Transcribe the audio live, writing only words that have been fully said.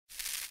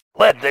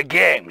Let the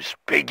games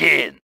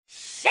begin.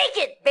 Shake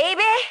it,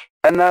 baby!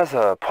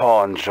 Another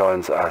pawn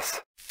joins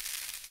us.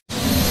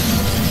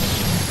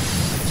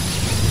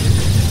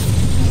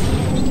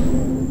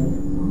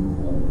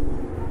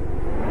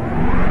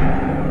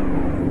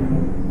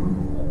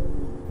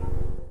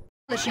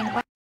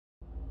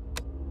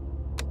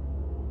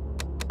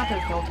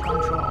 Battlefield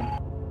control.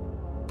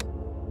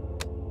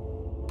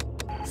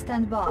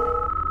 Stand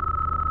by.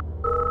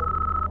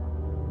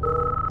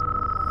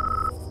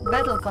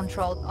 Battle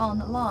control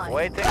online.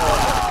 Waiting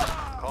order.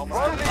 Come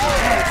on.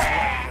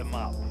 Them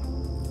up.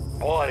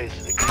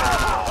 Boris the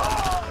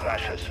King.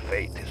 Russia's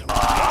fate is with me.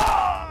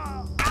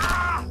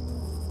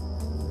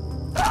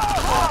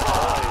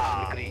 Boris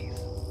agrees.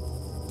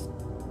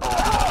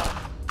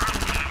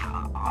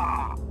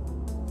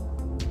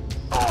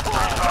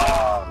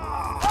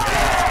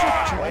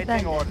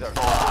 Waiting order.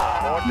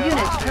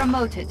 Unit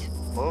promoted.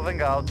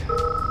 Moving out.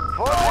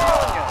 For the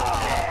Union.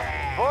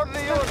 For the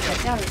Union.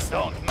 Garrison.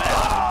 Don't mess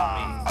with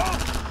me.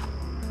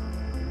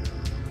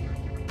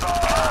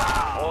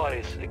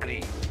 Boris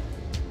agrees.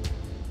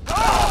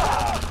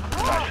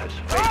 Russia's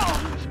fate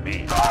is with me.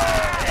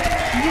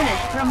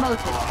 Unit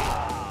promoted.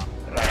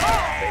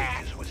 Russia's fate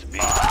is with me.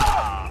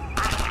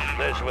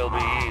 This will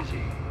be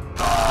easy. I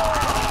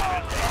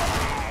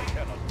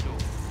cannot do.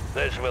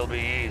 This will be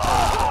easy.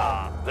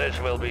 This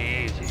will be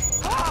easy.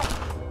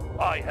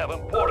 I have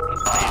important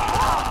news.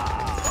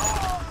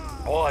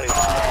 Boris.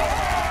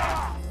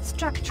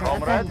 Structure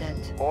Comrade,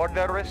 abandoned.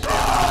 order received.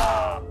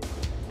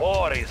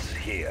 Boris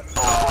here.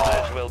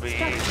 This will be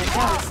Structure easy.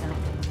 garrison.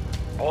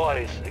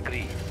 Boris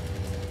agrees.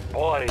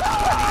 Boris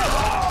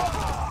agrees.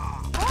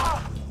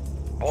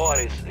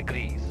 Boris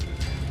agrees.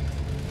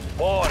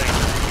 Boris.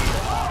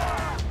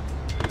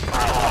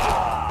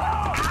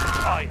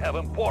 I have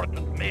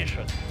important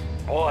mission.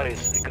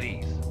 Boris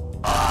agrees.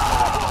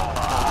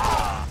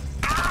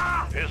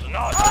 Is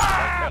not I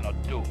cannot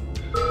do.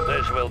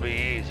 This will be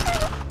easy.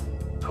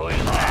 Who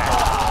is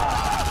that?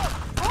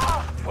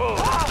 Fool,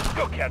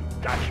 you can't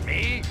touch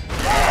me.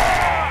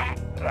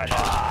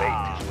 Russia's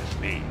fate is with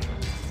me.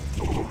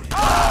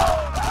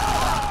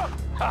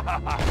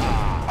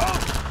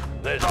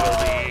 This will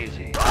be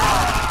easy.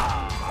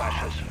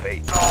 Russia's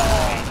fate is with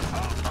me.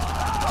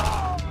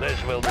 This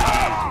will be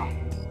easy.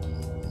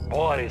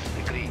 Boris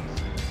agrees.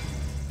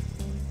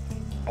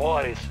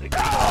 Boris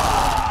agrees.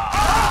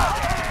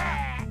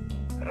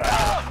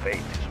 Russia's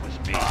fate is with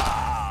me.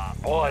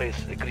 Boris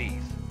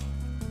agrees.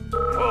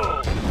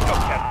 Fool, you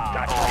can't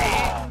touch me.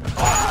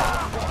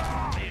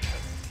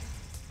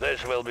 This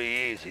will be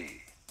easy.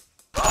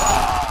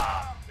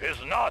 Is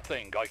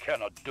nothing I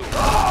cannot do.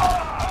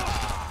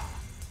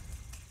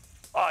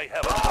 I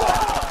have a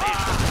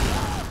mission.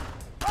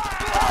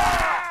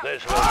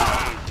 This will be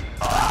easy.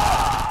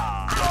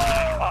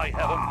 I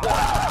have a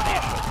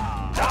mission.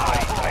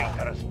 Die,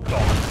 traitorous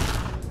dog.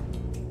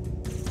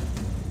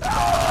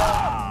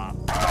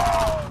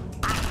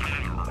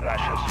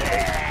 Russia's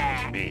fate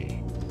is with me.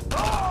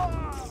 Die,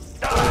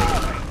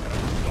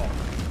 traitorous dog.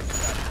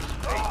 Russia's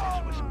fate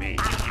is with me.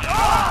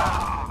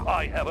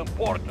 I have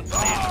important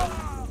mission.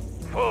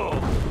 Fool,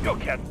 you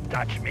can't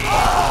touch me.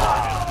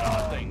 There's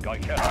nothing I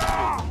cannot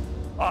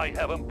do. I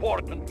have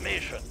important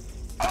mission.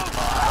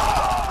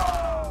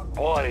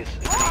 Boris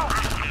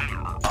agrees.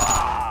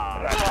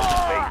 Russia's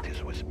fate is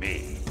with me.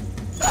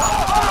 I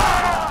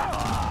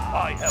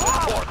have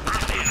important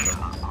mission.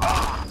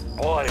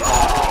 Boris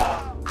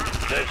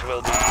agrees. This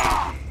will be easy.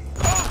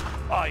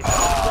 I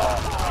have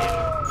important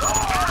mission.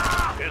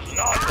 There's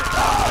nothing I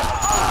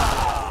cannot do.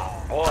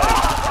 Boris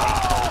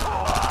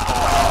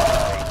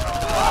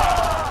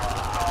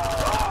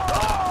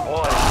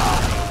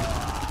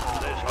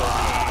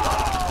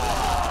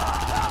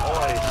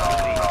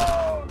agrees.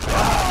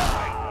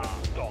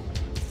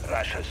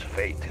 Russia's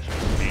fate is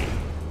with me.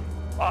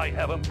 I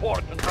have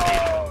important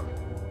mission.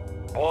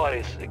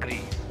 Boris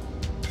agrees.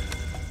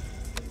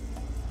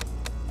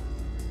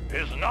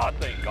 Is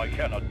nothing I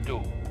cannot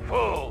do.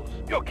 Fools,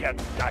 you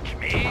can't touch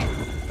me.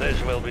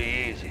 This will be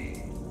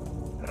easy.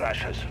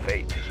 Russia's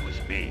fate is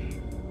with me.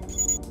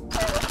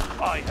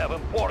 I have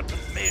important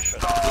mission.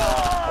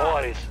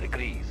 Boris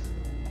agrees.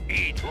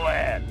 Eat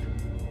land.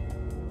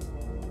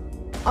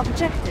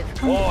 Objective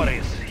complete.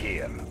 Boris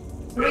here.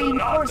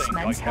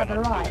 Reinforcements have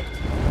arrived.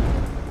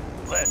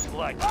 Let's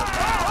light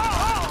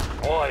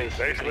them. Boris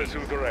Faceless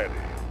suit ready.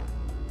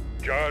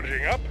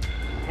 Charging up.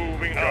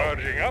 Moving out.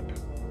 Charging up.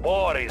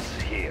 Boris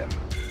here.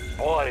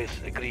 Boris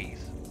agrees.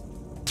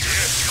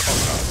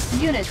 Yes,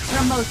 comrade. Unit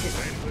promoted.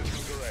 Faceless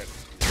suit ready.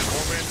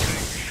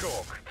 Commencing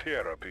shock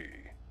therapy.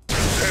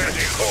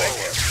 Heading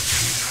forward.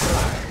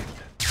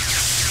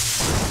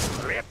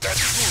 Let that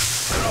root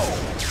flow.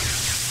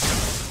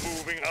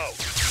 Moving out.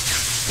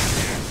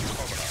 Yes,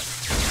 comrade.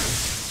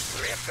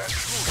 Let that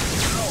root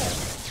flow.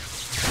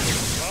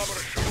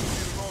 Power shoot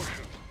in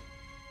motion.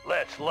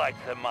 Let's light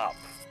them up.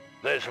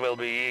 This will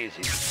be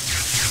easy.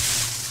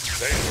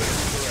 Faceless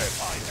suit ready.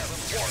 I have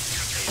important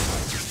news.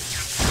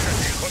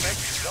 Setting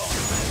connection. Don't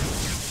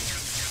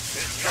miss.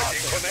 It's Setting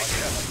nothing I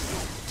connection. cannot do.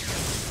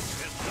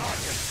 It's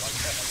nothing I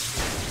cannot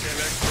do.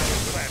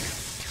 Electro ready.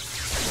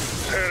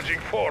 Surging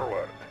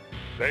forward.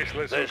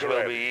 Baseless This is will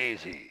ready. be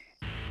easy.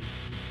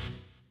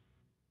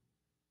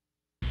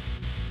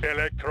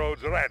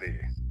 Electrodes ready.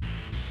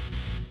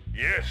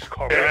 Yes,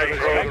 comrade.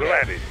 Electrodes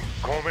ready.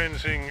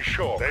 Commencing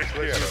shock.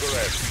 Baseless is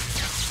ready.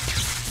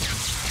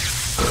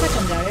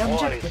 Secondary War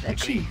objective is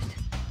achieved.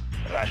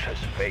 agreed. Russia's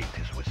fate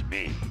is with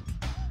me.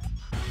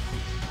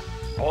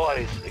 War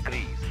is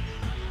agreed.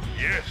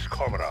 Yes,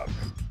 comrade.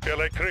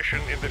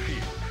 Electrician in the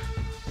field.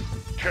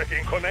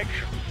 Checking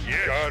connection.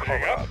 Yes,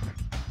 charging up.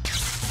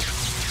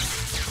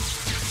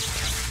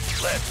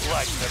 Let's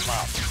light them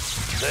up.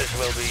 This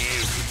will be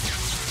easy.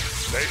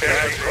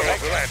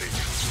 Electrodes ready.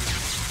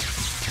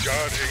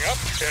 Charging up.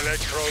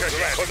 Electrodes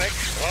ready.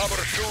 Connection.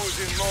 Rubber shoes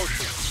in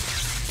motion.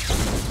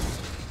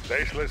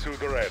 Baseless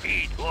suit ready.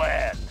 Eat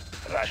land.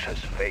 Russia's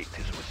fate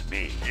is with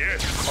me.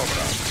 Yes,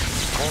 comrade.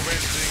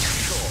 Commencing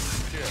shock.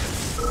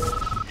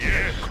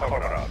 Yes,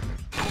 comrade.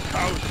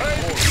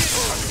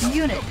 2,000.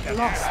 Unit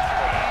lost.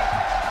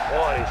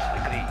 War is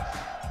agreed.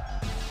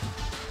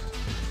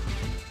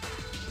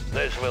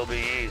 This will be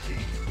easy.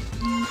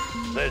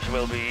 This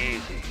will be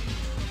easy.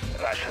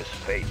 Russia's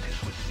fate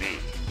is with me.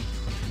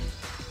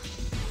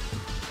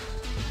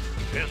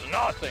 There's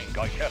nothing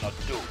I cannot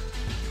do.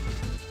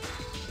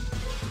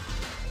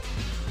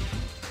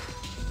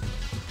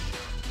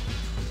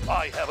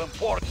 I have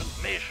important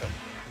mission.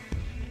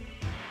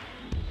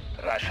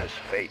 Russia's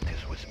fate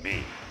is with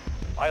me.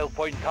 I'll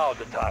point out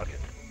the target.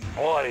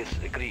 Boris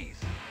agrees.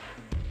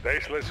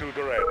 Baseless suit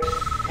ready.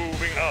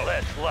 Moving out.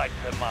 Let's light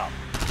them up.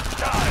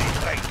 Die,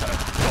 traitor!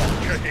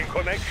 Checking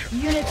connection.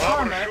 Unit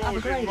Rubber armor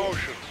shoes in upgraded.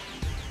 motion.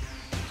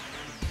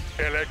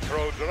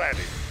 Electrodes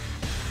ready.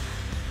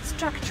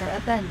 Structure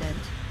abandoned.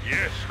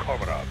 Yes,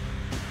 comrade.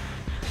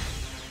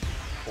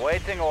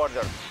 Waiting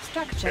orders.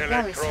 Structure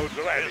garrison.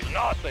 Electrodes ready. There's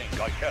nothing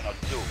I cannot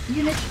do.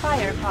 Unit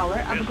firepower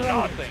There's upgraded.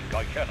 nothing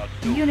I cannot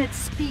do. Unit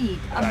speed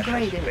Russia's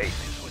upgraded. fate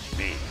is with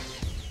me.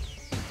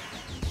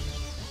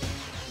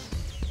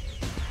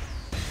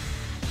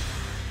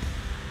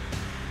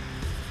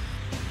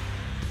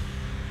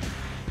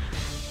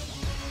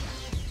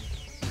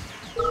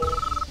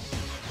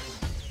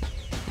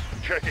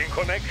 Checking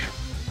connection.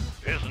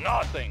 There's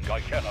nothing I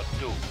cannot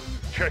do.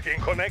 Checking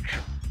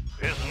connection.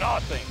 There's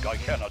nothing I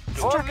cannot do.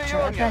 Structure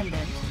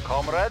abandoned.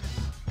 Comrade,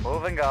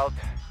 moving out.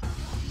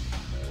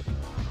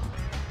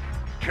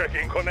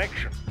 Checking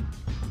connection.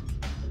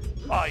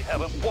 I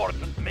have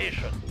important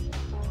mission.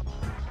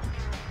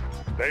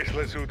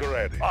 Baseless suit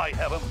ready. I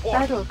have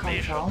important Battle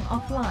mission. control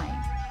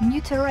offline.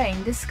 New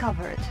terrain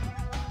discovered.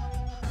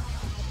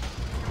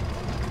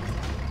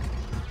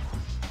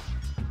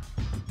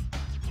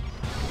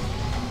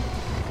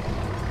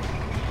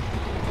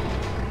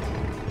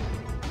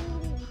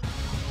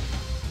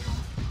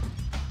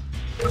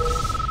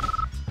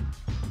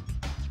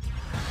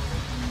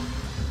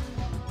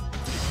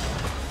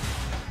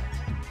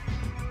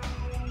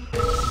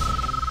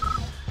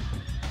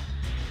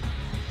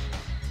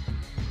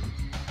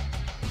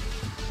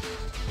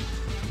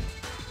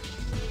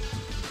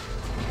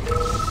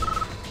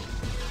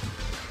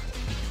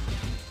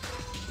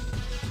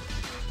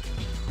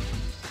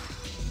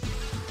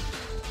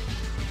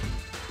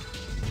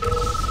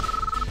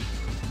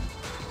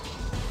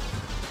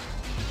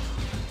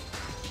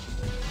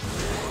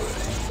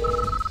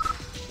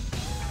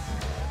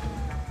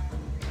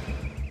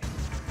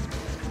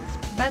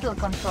 Battle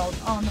control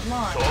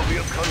online.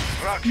 Soviet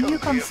construction. New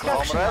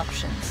construction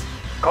options.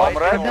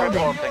 Comrade,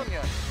 Building. reporting.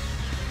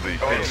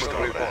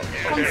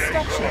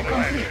 Construction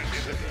complete.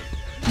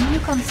 New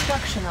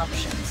construction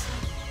options.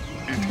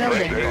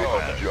 Building.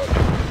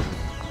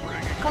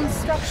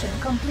 Construction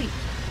complete.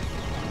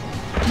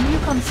 New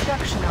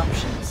construction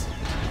options.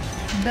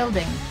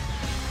 Building.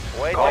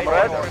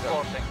 Comrade,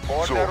 reporting.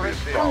 Order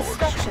received.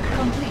 Construction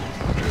complete.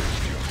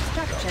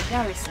 Structure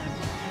garrison.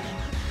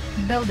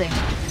 Building.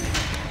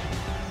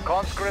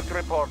 Conscript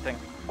reporting.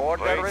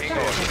 Order received.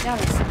 Structure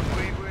garrison.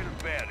 We will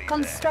bury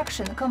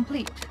Construction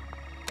complete.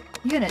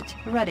 Unit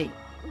ready.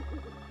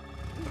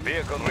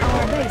 Vehicle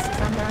Our base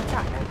is under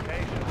attack.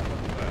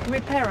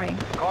 Repairing.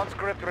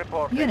 Conscript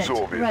reporting. Unit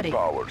ready.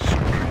 power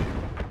supreme.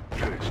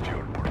 Taste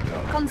your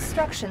brutality.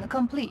 Construction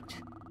complete.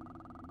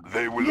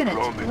 They will Unit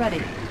run in ready.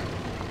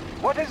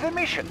 What is the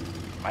mission?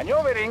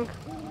 Maneuvering.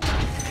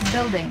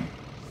 Building.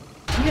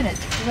 Unit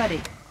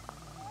ready.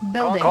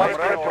 Building.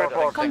 Conscript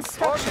reporting.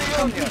 Construction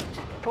complete.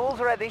 Tools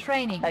ready.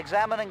 Training.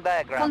 Examining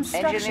diagrams.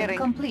 Construction Engineering.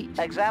 complete.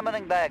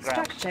 Examining diagrams.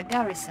 Structure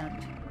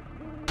garrisoned.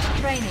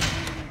 Training.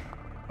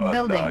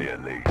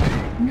 Building.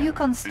 New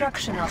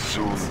construction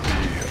options.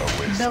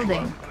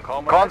 Building.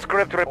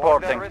 Conscript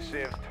reporting.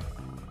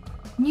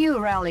 New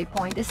rally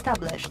point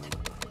established.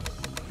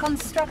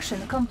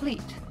 Construction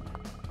complete.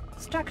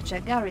 Structure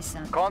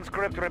garrison.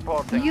 Conscript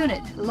reporting.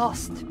 Unit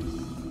lost.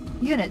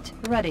 Unit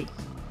ready.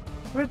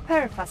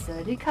 Repair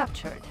facility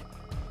captured.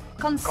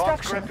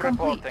 Construction Conscript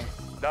complete. reporting.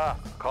 Da.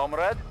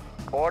 Comrade.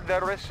 Order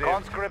received.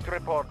 Conscript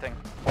reporting.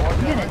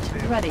 Order Unit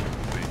received. ready.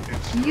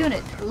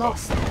 Unit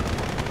lost.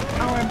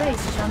 Our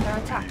base is under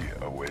attack.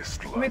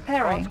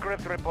 Repairing.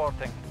 Conscript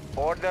reporting.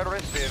 Order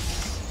received.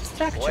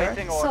 Structure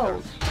Waiting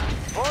sold.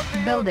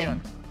 orders.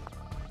 Building.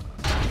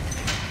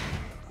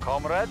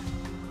 Comrade,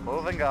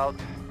 moving out.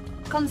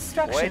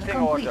 Construction Waiting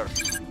complete.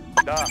 orders.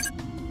 Da.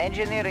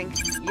 Engineering.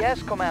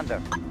 Yes,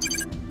 Commander.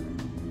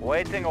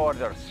 Waiting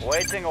orders.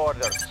 Waiting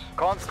orders.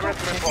 Conscript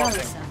Structure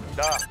reporting. garrison.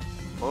 Da.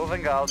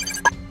 Moving out.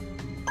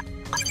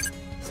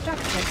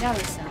 Structure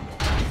garrison.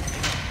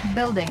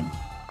 Building.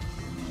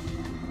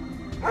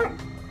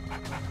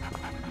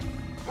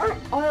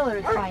 Oil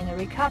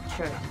refinery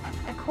captured.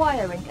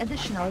 Acquiring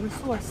additional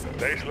resources.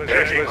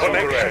 Taking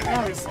connection.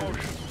 Garrison.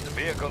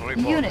 Vehicle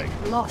reporting. Unit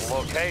lost.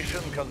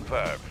 Location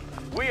confirmed.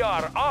 We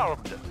are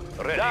armed.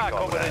 Ready,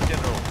 Comrade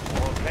General.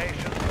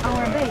 Location.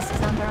 Our base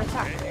is under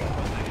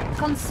attack.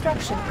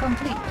 Construction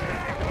complete.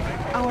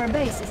 Our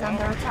base is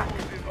under attack.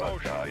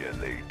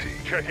 Annihilating.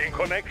 Checking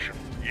connection.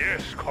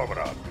 Yes,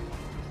 comrade.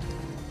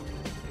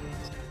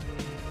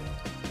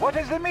 What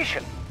is the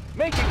mission?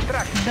 Making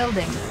tracks.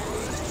 Building.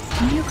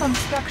 New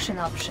construction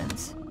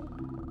options.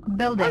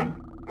 Building.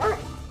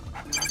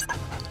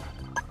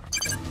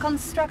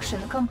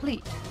 Construction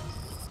complete.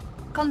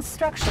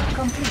 Construction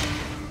complete.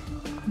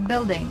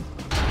 Building.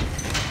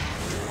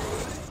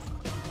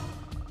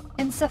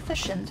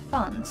 Insufficient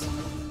funds.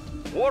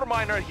 War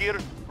miner here.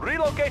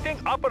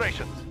 Relocating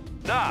operations.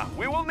 Da,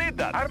 we will need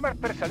that.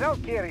 Armored personnel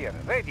carrier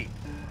ready.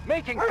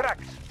 Making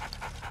tracks.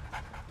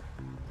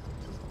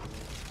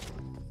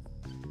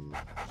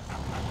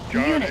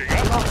 Unit Charging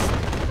up.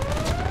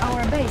 lost.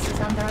 Our base is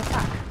under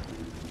attack.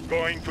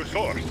 Going to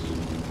source.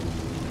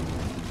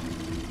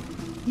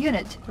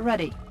 Unit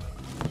ready.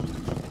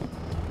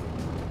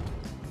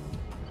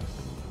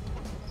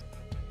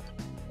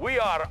 We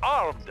are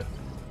armed.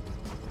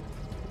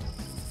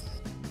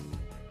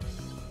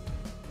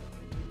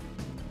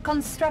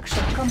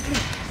 Construction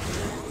complete.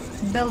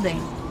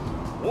 Building.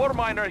 War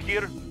miner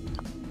here.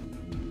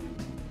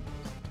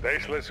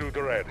 Baseless suit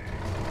ready.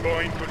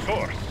 Going to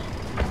source.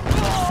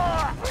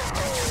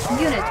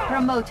 Unit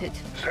promoted.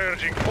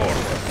 Surging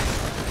forward.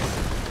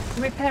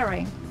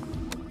 Repairing.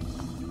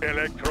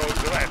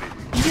 Electrodes ready.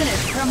 Unit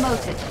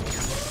promoted.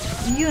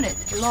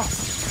 Unit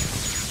lost.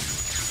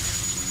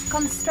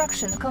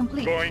 Construction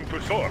complete. Going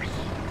to source.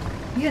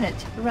 Unit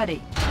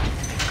ready.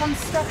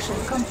 Construction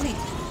complete.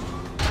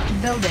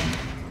 Building.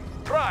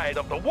 Pride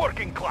of the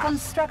working class.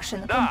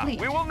 Construction Da, complete.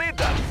 we will need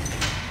that.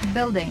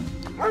 Building.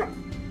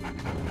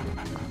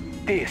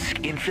 Disc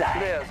in flight.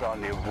 There's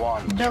only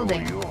one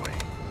Building. true Yuri.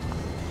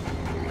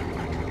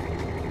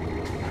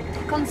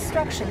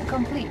 Construction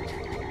complete.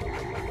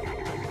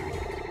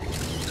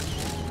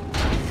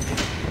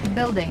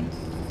 Building.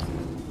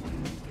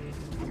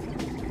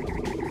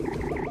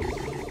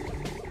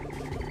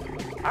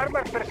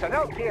 Armored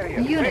personnel carrier.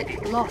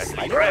 Unit lost.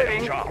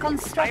 Ready.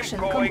 Construction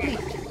I'm going.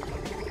 complete.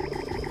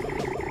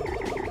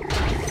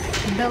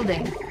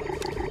 Building.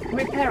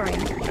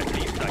 Repairing.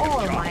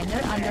 Ore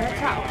miner under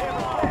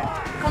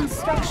attack.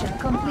 Construction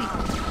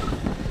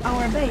complete.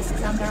 Our base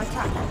is under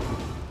attack.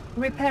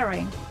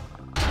 Repairing.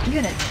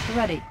 Unit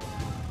ready.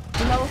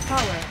 Low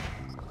power.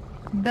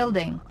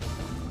 Building.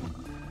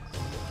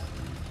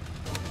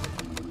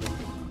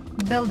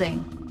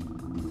 Building.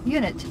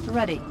 Unit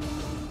ready.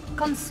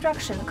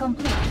 Construction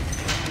complete.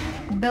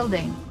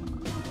 Building.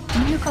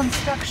 New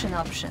construction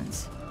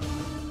options.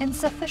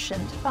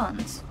 Insufficient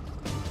funds.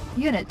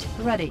 Unit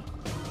ready.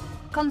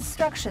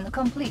 Construction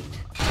complete.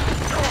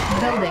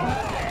 Building.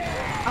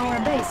 Our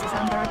base is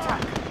under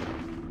attack.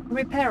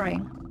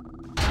 Repairing.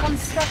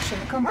 Construction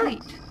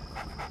complete.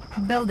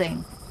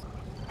 Building.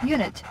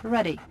 Unit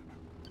ready.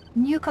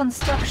 New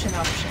construction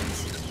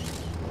options.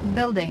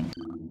 Building.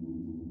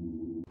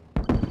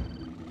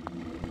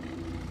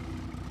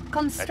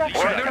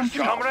 Construction Orders,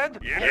 complete. comrade?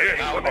 Yes,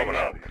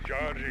 comrade.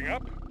 Charging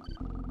up.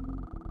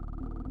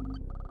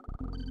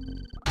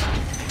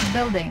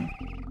 Building.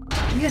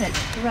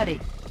 Unit ready.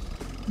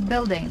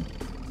 Building.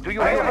 Do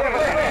you hear?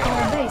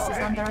 Our base is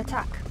under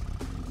attack.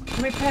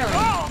 Repairing.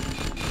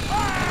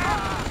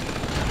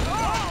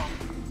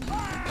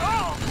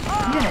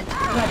 Unit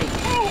ready.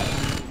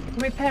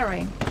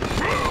 Repairing.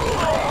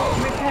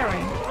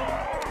 Repairing.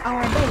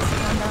 Our base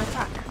is under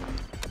attack.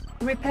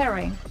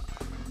 Repairing.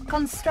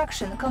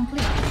 Construction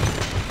complete.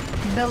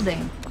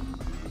 Building.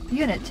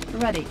 Unit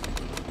ready.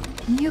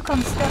 New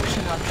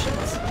construction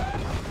options.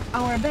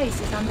 Our base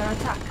is under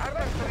attack.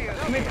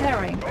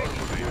 Repairing.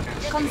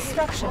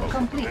 Construction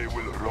complete.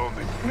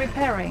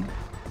 Repairing.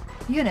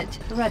 Unit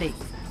ready.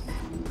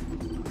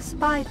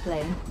 Spy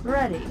plane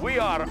ready. We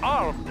are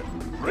armed.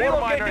 War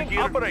miner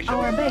here. Operation.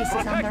 Our base is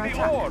Protect under the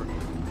attack. ore.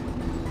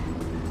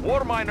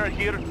 War miner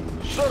here,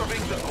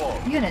 serving the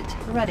cause. Unit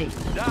ready.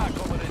 Da,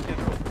 Comrade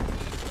General.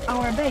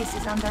 Our base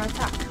is under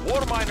attack.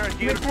 War miner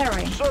here,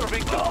 Repairing.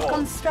 serving the cause.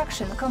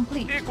 Construction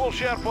complete. Equal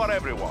share for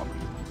everyone.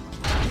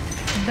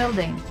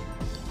 Building.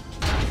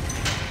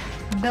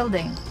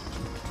 Building.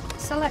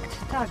 Select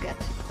target.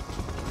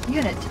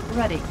 Unit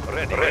ready.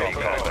 Ready,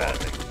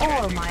 comrade.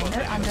 Ore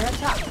miner under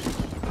attack.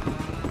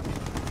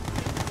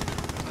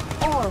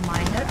 Ore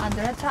miner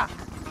under attack.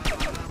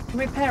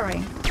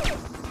 Repairing.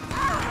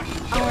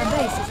 Our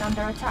base is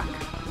under attack.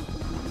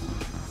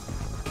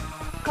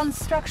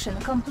 Construction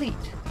complete.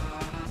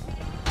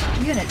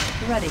 Unit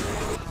ready.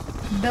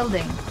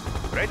 Building.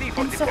 Ready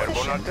for the airborne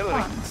Insufficient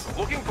artillery. funds.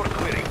 Looking for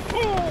clearing.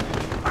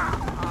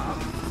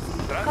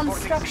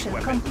 Construction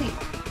complete.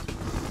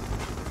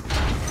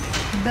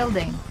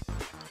 Building.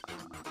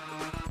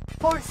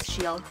 Force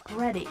shield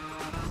ready.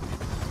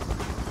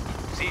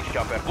 Siege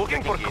chopper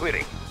looking for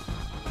clearing.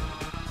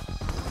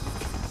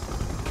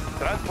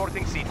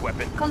 Transporting siege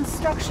weapon.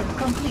 Construction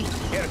complete.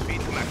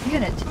 Airspeed to max.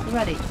 Unit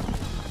ready.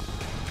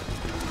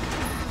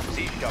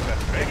 Siege chopper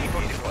ready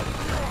for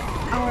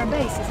deployment. Our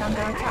base is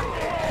under attack.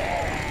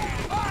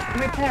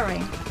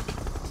 Repairing.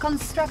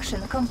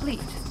 Construction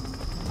complete.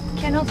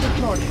 Cannot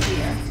deploy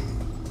here.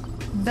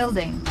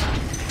 Building.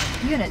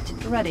 Unit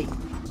ready.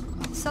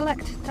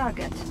 Select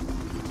target.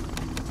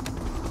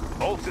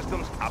 All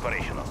systems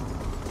operational.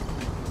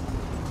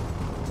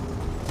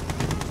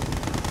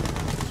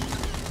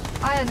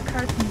 Iron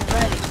curtain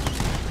ready.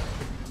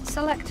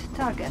 Select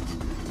target.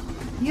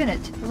 Unit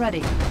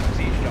ready.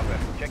 Siege chopper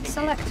checking.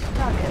 Select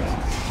target.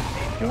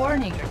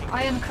 Warning,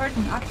 iron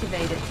curtain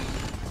activated.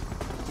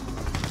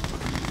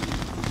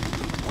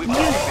 We've Unit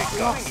got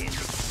big lost.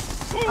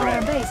 guns.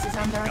 Our base is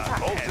under All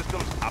attack.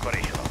 systems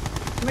operational.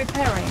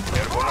 Repairing.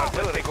 Airborne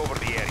artillery take over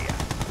the area.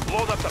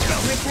 Load up the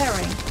belt.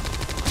 Repairing.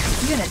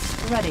 Unit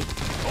ready.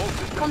 All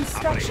systems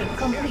Construction operational.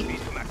 complete.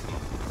 Airspeed to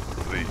maximum.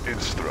 The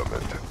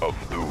instrument of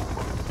doom.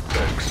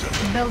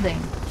 Excellent. Building.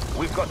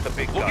 We've got the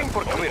big guns. Looking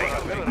for clearing.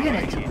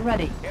 Unit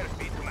ready.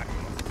 Airspeed to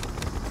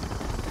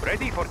maximum.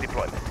 Ready for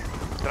deployment.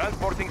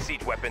 Transporting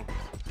siege weapon.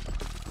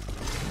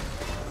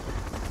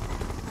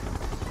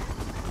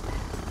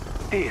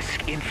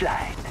 Disc in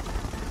flight.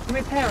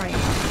 Repairing.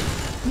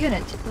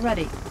 Unit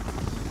ready.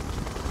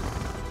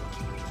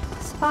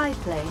 Spy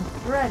plane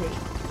ready.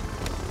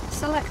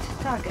 Select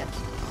target.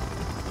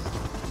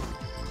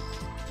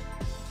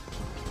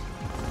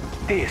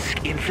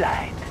 Disc in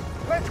flight.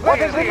 What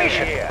is the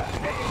mission?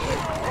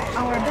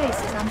 Our base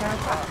is under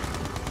attack.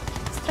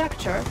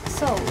 Structure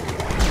sold.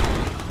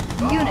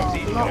 Unit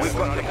We've lost.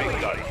 got the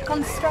big guns.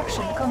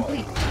 Construction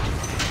complete.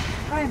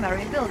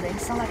 Primary building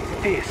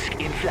selected. Disc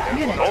in flight.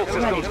 Unit All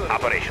systems ready.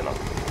 operational.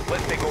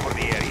 Let's take over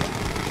the area.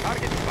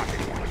 Target spotted.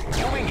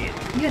 Moving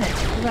in. Unit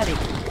ready.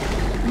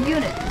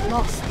 Unit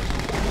lost.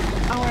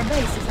 Our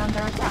base is under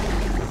attack.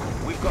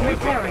 We've got the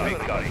Repairing.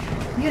 big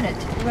guns. Unit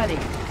ready.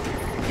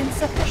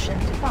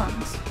 Insufficient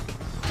funds.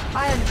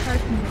 Iron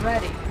curtain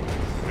ready.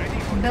 Ready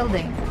for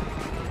Building.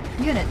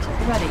 Unit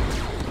ready.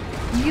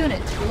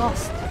 Unit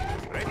lost.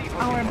 ready for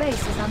Our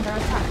base is under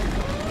attack.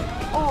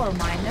 Ore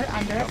miner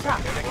under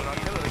attack.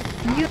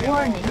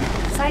 Warning,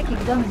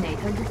 psychic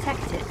dominator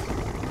detected.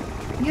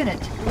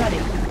 Unit ready.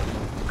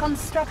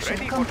 Construction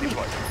ready for complete.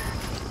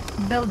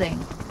 deployment. Building.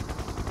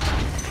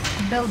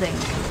 Building.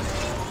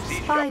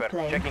 Siege Spy chopper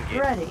plane checking in.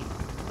 ready.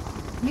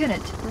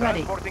 Unit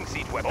ready. Transporting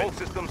siege weapon. All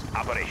systems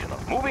operational.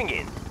 Moving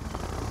in.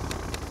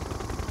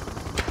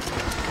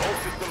 All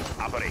systems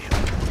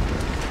operational.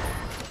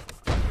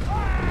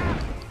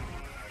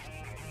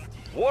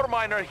 War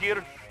miner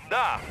here.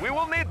 Da, we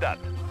will need that.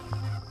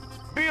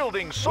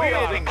 Building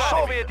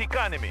Soviet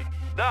economy.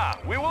 Da,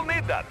 we will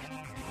need that.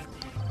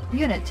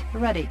 Unit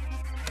ready.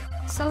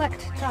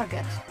 Select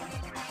target.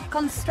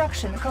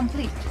 Construction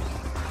complete.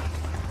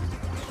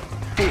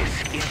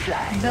 Disc in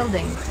flight.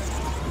 Building.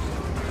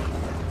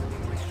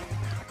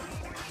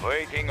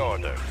 Waiting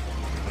order.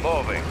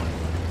 Moving.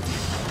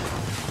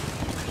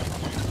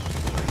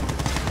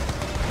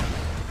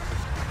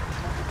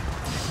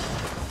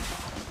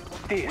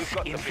 We've Disc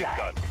got in the big flight.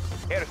 guns.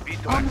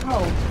 Airspeed to On maximum.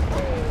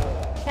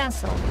 hold.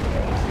 Cancel.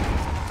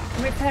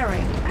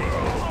 Repairing.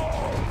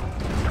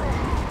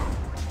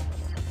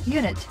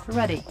 Unit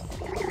ready.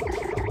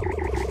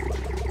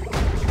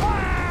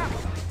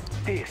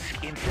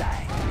 Disc in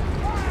flight.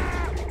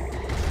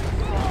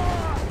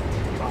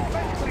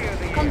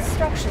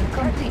 Construction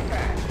complete.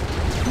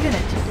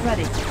 Unit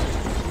ready.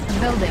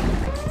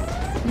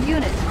 Building.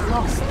 Unit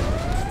lost.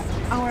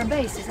 Our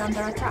base is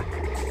under attack.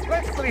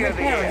 Let's clear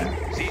Repairing. the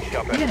air. Siege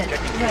chopper Unit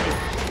checking in. ready.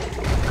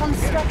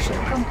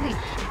 Construction complete.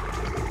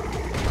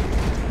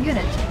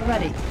 Unit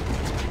ready.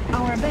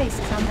 Our base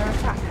is under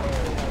attack.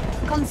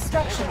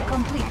 Construction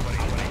complete.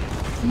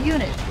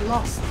 Unit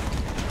lost.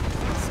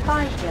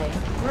 Spy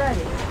plane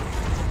ready.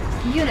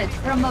 Unit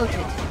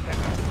promoted.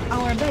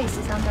 Our base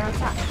is under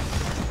attack.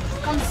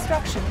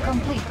 Construction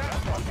complete.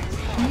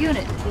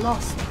 Unit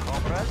lost.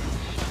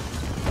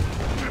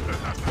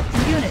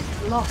 Unit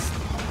lost.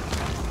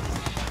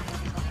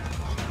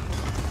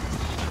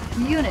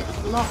 Unit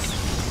lost.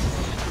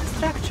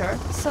 Structure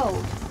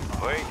sold.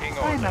 Waiting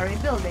order. Primary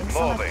building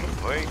Moving.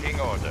 selected. Waiting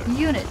order.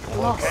 Unit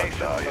lost.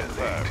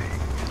 Annihilating.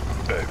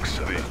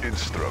 Excellent. The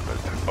instrument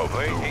of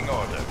Waiting doom.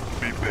 order.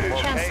 Be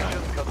patient. Cancel.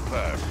 Location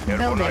confirmed.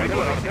 Building.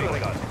 Airborne artillery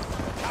gun.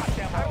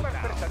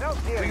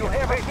 Do you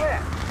have it here?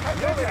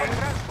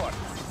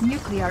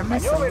 Nuclear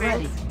missile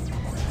ready.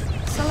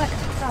 Select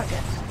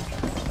target.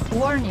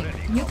 Warning,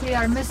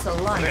 nuclear missile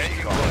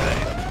launched.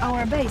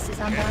 Our base is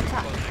under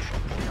attack.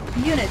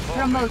 Unit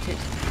promoted.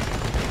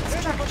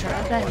 Structure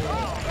abandoned.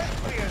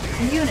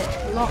 Unit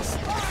lost.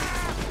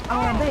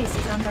 Our base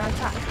is under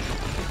attack.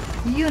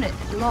 Unit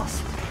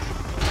lost.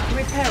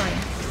 Repairing.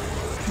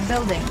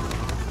 Building.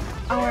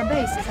 Our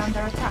base is under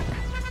attack.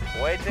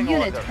 Waiting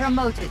Unit orders.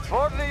 promoted.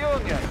 For the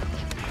Union.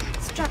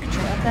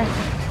 Structure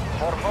abandoned.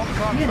 For home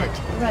conflict. Unit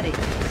ready.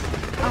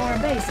 Our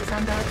base is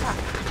under attack.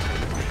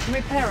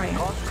 Repairing.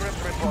 Conscript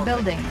reporting.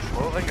 Building.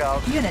 Moving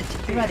out. Unit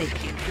ready.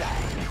 In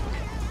flight.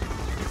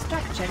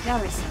 Structure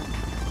garrison.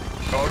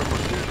 Order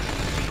proceed.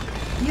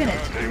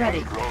 Unit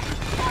ready.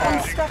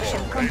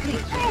 Construction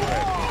complete.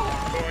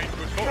 Going to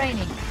source.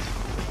 Training.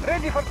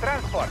 Ready for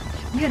transport.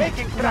 Unit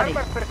Making ready.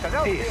 transport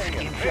personnel. Disc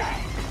in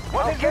flight.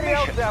 I'll carry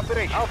out the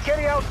operation. I'll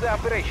carry out the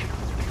operation.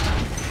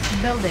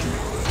 Building.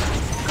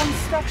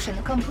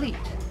 Construction complete.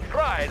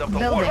 Pride of the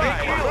Building. war.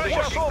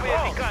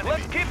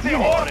 Let's keep the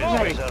Unit war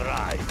ready. moving.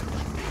 Arrive.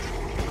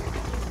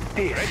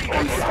 Disc in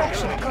flight.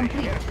 Construction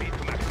complete.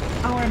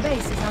 Our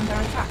base is under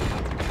attack.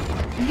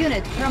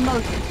 Unit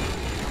promoted.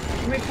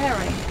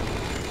 Repairing.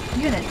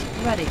 Unit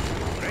ready.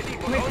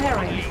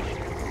 Repairing.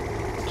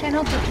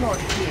 Cannot deploy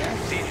here.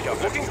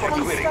 Looking for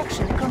quitting.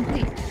 Construction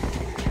complete.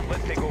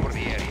 Let's take over the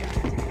area.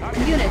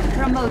 Unit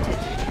promoted.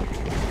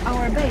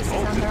 Our base is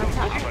under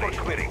attack. Looking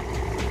for quitting.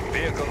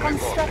 Vehicle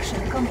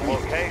Construction complete.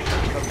 Location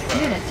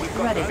confirmed. Unit We've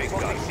got ready. the big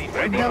guns.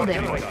 Ready for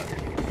Building. deployment.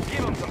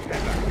 Give them some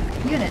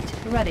pepper. Unit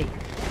ready.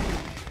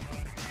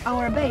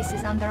 Our base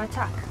is under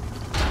attack.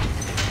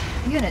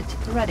 Unit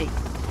ready.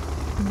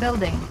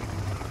 Building.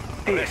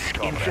 Disc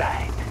in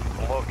flight.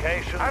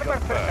 Location Armored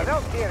confirmed.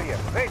 personnel carrier.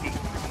 Ready.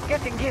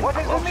 Getting in. What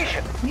is the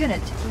mission?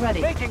 Unit ready.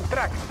 Making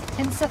tracks.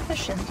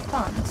 Insufficient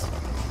funds.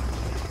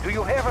 Do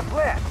you have a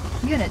plan?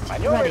 Unit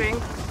ready.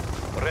 Maneuvering.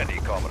 Ready,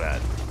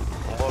 comrade.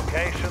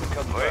 Location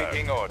confirmed.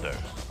 Waiting orders.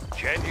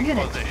 Changing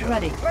Unit position.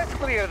 ready. Let's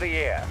clear the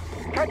air.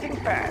 Cutting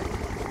path.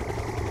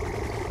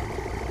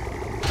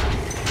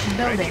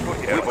 Building.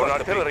 Airborne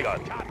artillery.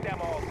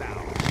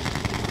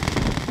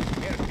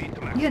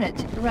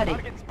 Unit ready.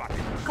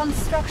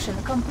 Construction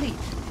complete.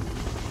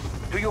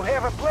 Do you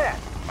have a plan?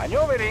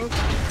 Maneuvering.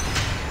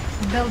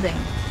 Building.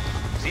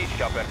 Siege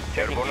chopper.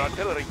 Airborne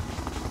artillery.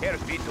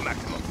 Airspeed to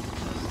maximum.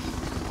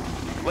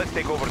 Let's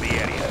take over the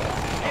area.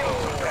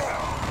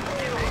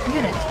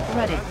 Unit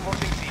ready.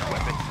 Transporting siege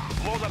weapon.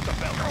 Load up the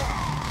belt.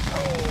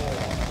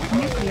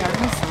 Nuclear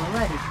missile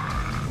ready.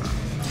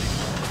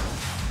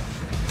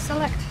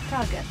 Select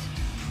target.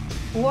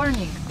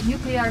 Warning.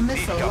 Nuclear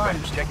missile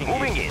launched.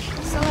 Moving in.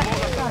 Select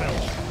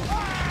target.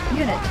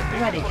 Unit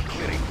ready.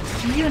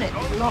 Unit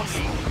lost.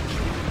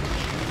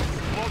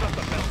 Load up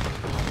the belt.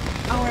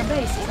 Our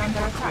base is under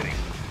attack.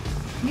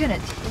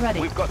 Unit ready.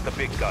 We've got the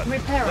big guns.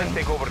 Repairing. Let's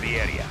take over the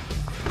area.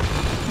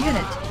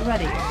 Unit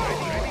ready.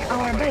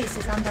 Our base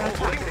is under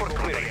Looking attack. for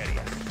quitting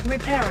area.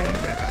 Repairing.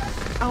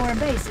 Our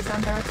base is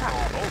under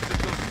attack. All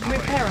systems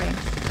Repairing.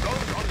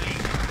 Guns on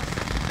lead.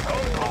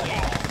 Guns on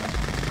lead.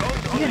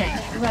 Guns on Unit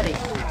lead. ready.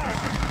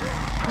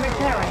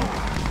 Repairing.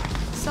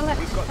 Select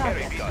We've got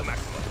target. airspeed to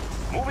maximum.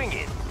 Moving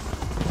in.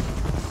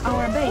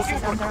 Our base Looking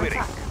is for under quitting.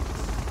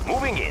 attack.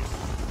 Moving in.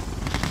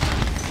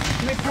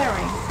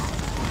 Repairing.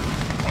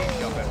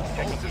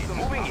 Checking system.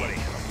 Moving in.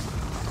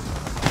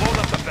 Load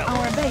up the belt.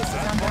 Our base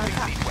is under Transporting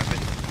attack. siege weapon.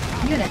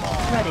 Unit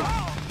ready.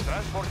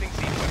 Transporting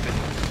siege weapon.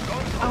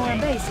 Guns on Our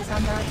lead. base is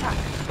under attack.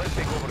 Let's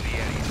take over the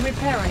area.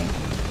 Repairing.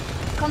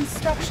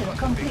 Construction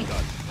complete.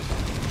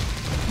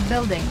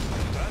 Building.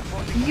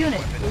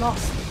 Unit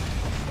lost.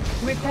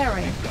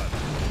 Repairing.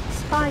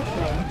 Spy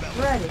plane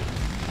ready.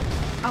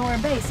 Our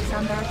base is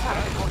under attack.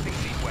 Transporting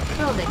siege weapon.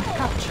 Building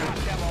captured.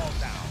 Them all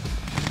down.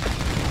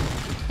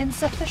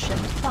 Insufficient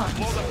funds.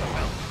 Load up the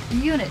belt.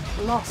 Unit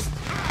lost.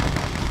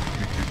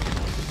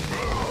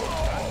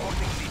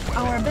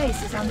 Our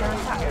base is under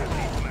attack.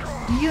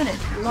 Unit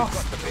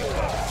lost.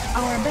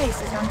 Our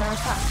base is under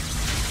attack.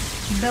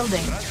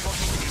 Building.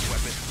 Transporting siege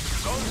weapon.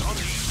 Guns on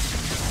lead.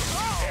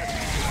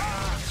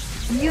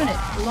 Unit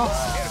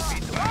lost.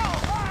 Airspeed to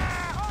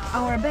maximum.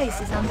 Our base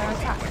is under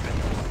attack.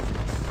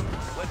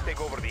 Let's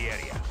take over the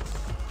area.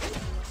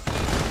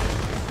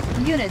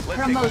 Unit Let's take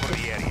over promoted.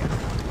 the area.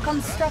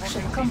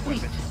 Construction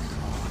complete.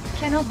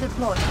 Cannot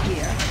deploy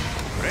here.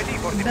 Ready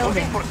for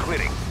Building. for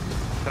clearing.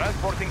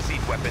 Transporting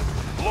siege weapon.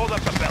 Load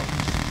up the belt.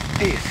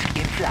 Disc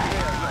in flight.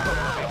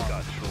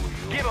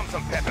 Give them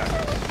some pepper.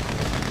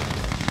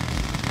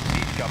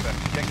 Siege chopper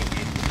checking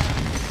in.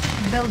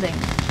 Building.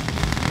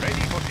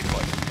 Ready for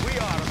deployment. We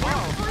are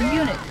now.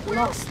 Unit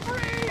lost.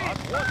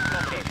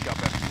 Siege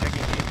chopper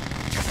checking in.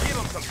 Give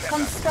them some pepper.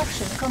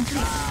 Construction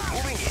complete.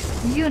 Moving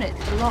in. Unit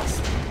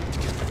lost.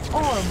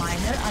 Ore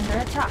miner under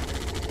attack.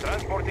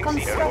 Transporting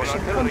siege Construction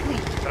artillery.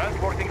 complete.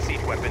 Transporting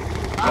siege weapon.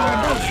 Our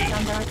base is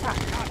under attack.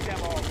 Cut them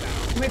all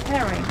down.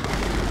 Repairing.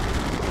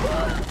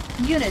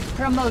 Unit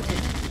promoted.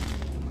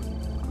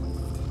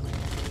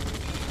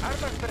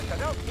 Armored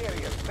personnel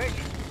carrier.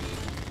 Ready.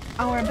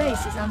 Our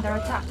base is under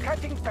attack.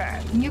 Cutting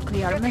path.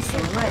 Nuclear missile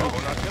ready.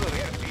 On artillery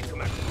airspeed to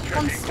maximum.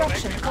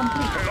 Construction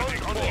complete.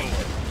 Guns on lead.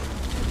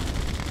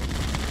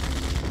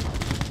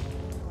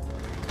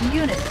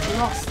 Unit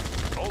lost.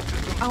 All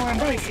systems Our moving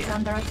base in. is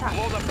under attack.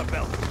 Load up the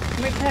belt.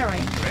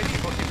 Repairing. Ready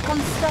for deployment.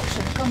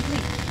 Construction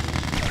complete.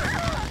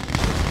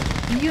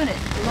 Unit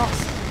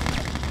lost.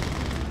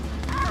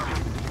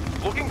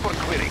 Looking for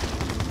clearing.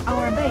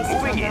 Our base is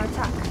Moving under in.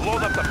 attack.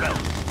 Load up the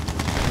belt.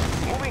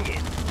 Moving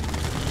in.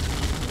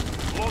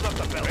 Load up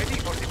the belt. Ready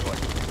for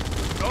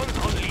deployment. Guns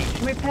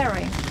unleashed.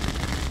 Repairing.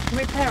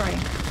 Repairing.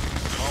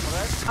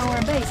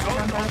 Our base is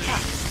under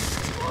attack.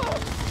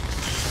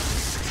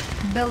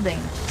 Building.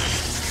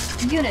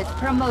 Unit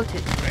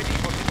promoted. Ready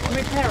for deployment.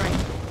 Repairing.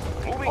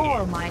 Moving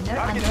Ore in. miner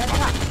under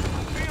attack.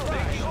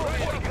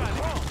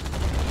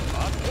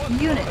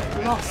 Unit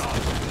lost.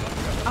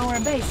 Our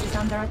base is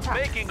under attack.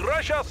 Making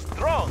Russia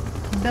strong.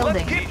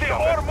 Building. Keep the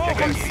ore moving.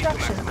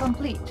 Construction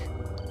complete.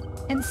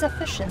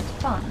 Insufficient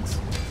funds.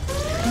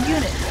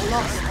 Unit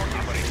lost.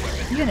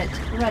 Unit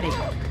ready.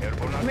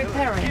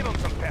 Repairing. Give 'em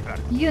some pepper.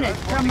 Unit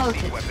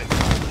promoted.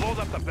 Load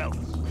up the belts.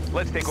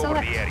 Let's take over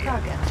Select the area.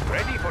 target.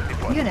 Ready for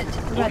deployment. Unit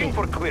ready. Looking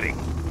for clearing.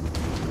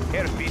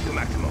 Airspeed to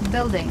maximum.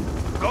 Building.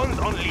 Guns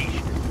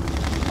unleashed.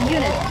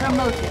 Unit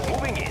promoted.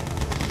 Moving in.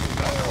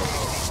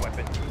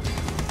 Weapon.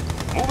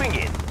 Moving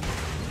in.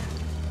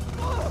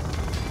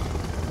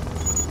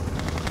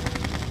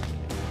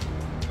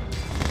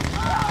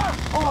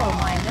 Ore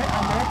miner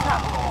under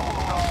attack.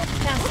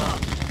 Cancel.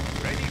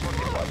 Ready for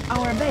deployment.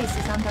 Our base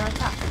is under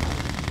attack.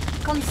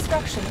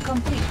 Construction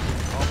complete.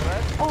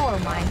 Ore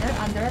miner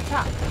under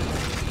attack.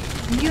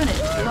 Unit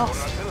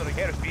lost. Artillery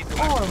airspeed to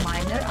Ore maximum.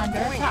 miner under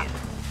Moving attack. in.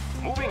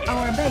 Moving in.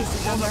 Our base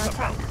is under Load up the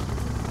attack.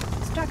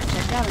 belt.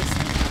 Structure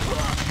garrison.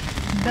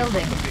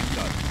 Building. Big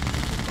gun.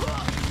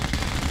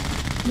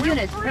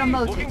 Unit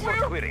promoted. Looking for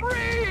clearing.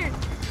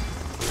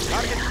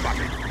 Target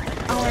spotted.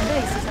 Our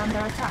base is under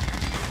attack.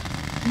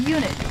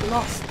 Unit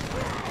lost.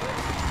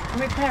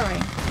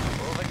 Repairing.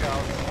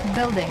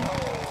 Building.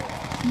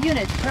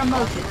 Unit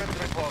promoted.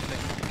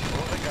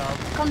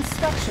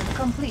 Construction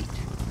complete.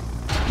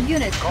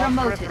 Unit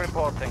promoted.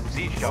 Reporting.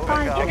 Siege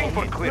Spy Looking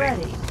for plane clearing.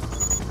 ready.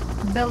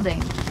 Building.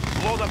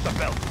 Load up the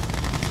belt.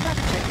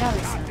 Structure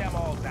garrison. Them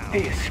all down.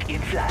 Disk in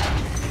flight.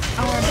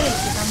 Our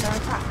base is under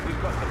attack.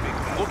 We've got the big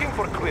gun. Looking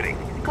for clearing.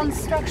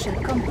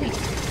 Construction complete.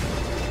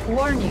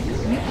 Warning,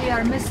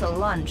 nuclear missile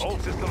launched. All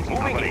systems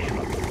moving in.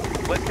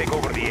 Let's take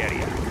over the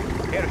area.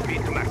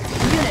 Airspeed to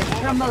maximum. Unit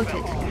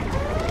promoted.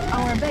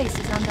 Our base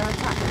is under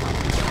attack.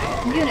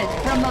 Unit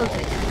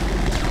promoted.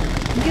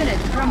 Unit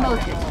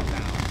promoted.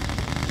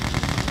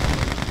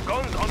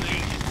 Guns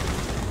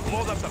unleashed.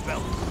 Load up the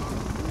belt.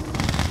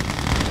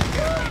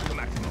 Airspeed to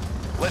maximum.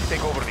 Let's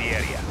take over the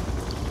area.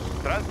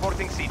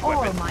 Transporting siege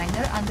Ore weapon.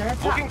 miner under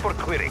Looking attack. for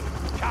clearing.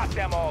 Shot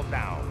them all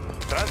down.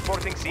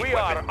 Transporting siege weapon. We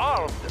are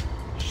armed.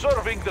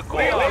 Serving the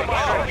goal.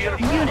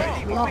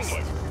 Unit lost.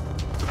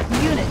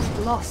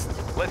 Unit lost.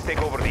 Let's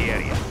take over the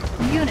area.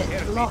 Unit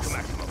Airspeed to lost.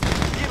 maximum.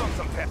 Give them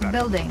some pepper.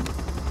 Building.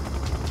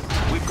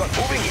 We've got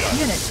moving guns.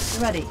 Unit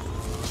ready.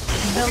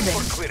 Looking Building.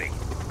 for clearing.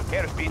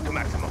 Airspeed to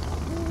maximum.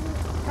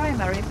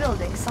 Primary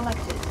building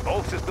selected.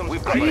 All systems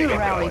we've got. New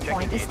rally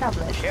point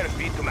established.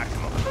 Airspeed to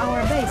maximum.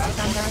 Our base is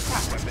under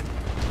attack. Weapon.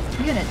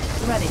 Unit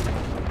ready.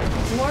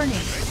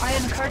 Warning,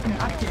 Iron Curtain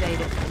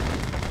activated.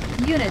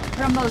 Unit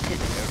promoted.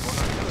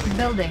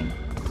 Building.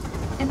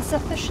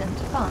 Insufficient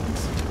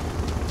funds.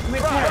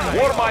 Repairing.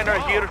 War miner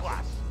here.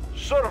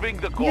 Serving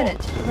the goal.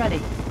 Unit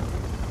ready.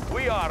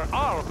 We are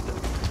armed.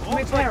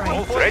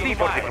 Repairing. Ready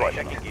for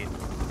deployment.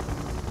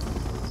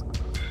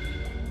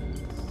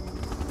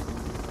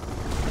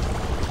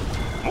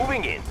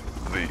 Moving in.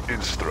 The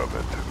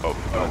instrument of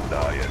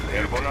annihilation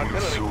Airborne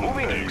artillery soon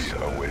moving in. makes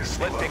a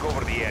wasteland. Let's take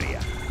over the area.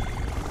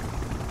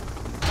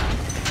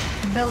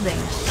 Building.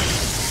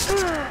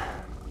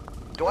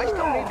 Do I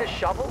still need the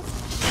shovel?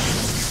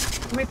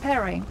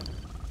 Repairing.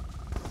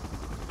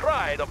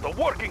 Pride of the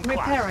working class.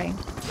 Repairing.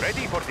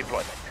 Ready for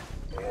deployment.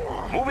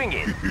 Moving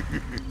in.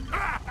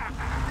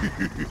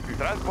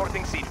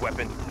 Transporting siege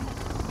weapon.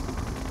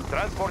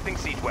 Transporting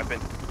siege weapon.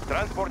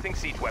 Transporting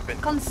siege weapon.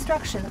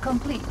 Construction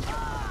complete.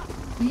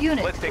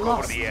 Unit Let's take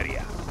lost. over the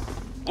area.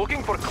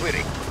 Looking for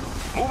clearing.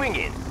 Moving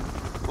in.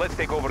 Let's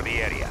take over the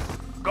area.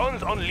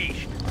 Guns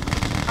unleashed.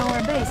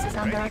 Our base is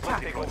under Ready. Let's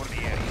attack. take over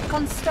the area.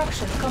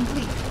 Construction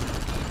complete.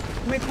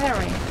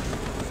 Repairing.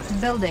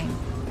 Building.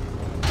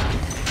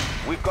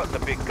 We've got the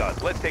big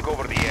guns. Let's take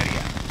over the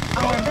area.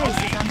 Our base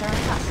is under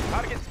attack.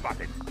 Target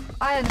spotted.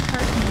 Iron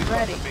Curtain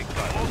ready. Big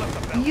gun. Hold up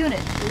the belt.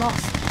 Unit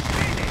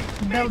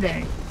lost.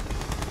 Building.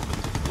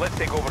 Let's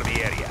take over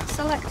the area.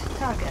 Select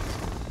target.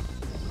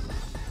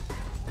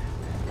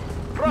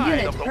 Pride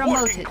Unit of the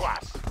promoted. working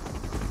class.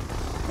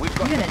 We've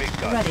got Unit the big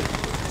guns. ready.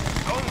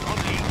 Guns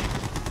unleashed.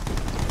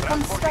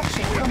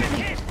 Construction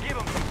complete. Give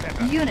them some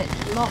pepper. Unit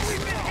lost.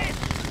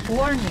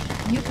 Warning,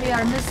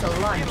 nuclear missile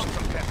Give launched. them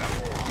some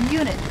pepper.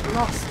 Unit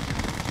lost.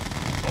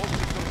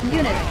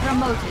 Unit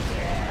promoted.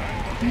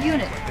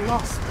 Unit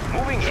lost.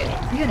 Moving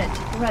in. Unit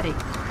ready.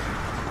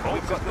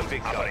 We've got the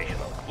big gun.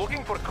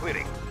 Looking for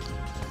clearing.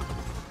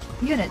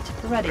 Unit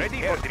ready.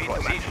 Ready for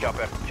deployment. Siege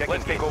chopper.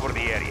 Let's take over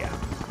the area.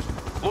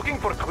 Looking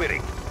for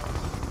clearing.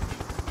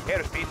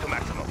 Airspeed to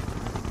maximum.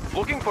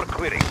 Looking for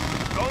clearing.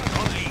 Guns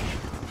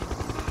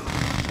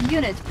unleashed.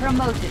 Unit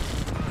promoted.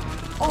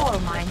 Ore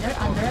miner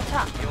under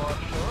attack.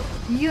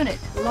 Unit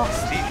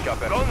lost. Siege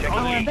chopper Our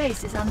checking.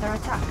 base is under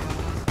attack.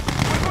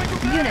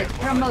 Unit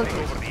promoted.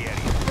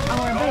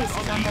 Our base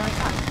is under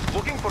attack.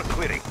 Looking for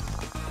clearing.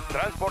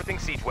 Transporting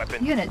siege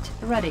weapon. Unit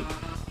ready.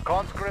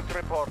 Conscript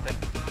reported.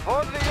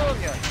 For the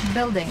Union.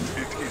 Building.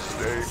 It is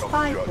day of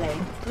Spy judgment.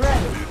 plane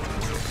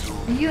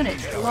ready. Unit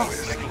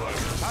lost.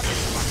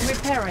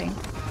 Repairing.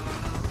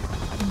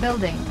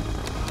 Building.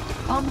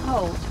 On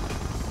hold.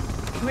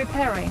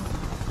 Repairing.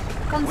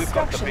 We've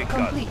got the Construction big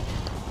gun. complete.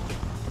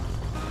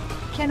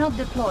 Cannot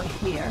deploy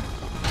here.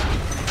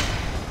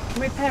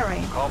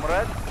 Repairing.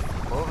 Comrade,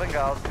 moving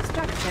out.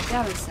 Structure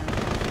garrison.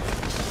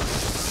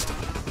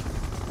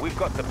 We've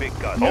got the big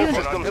gun. Unit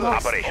All systems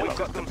lost. operational. We've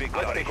got the big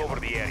gun. Let's take over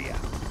the area.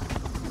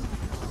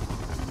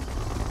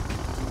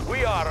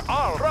 We are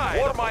all right.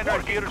 War miner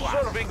here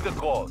serving the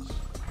cause.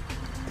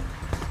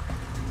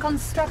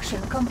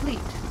 Construction complete.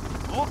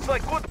 Looks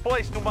like good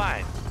place to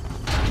mine.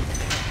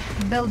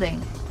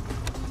 Building.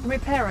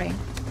 Repairing.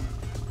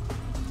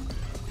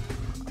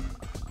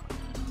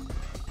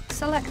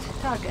 Select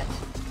target.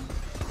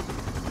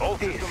 All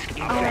systems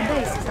Our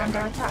base is under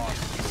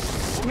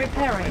attack.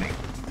 Repairing.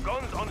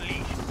 Guns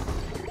unleashed.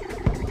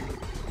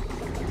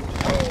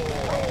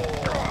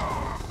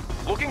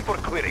 Looking for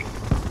clearing.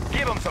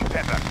 Give them some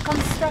pepper.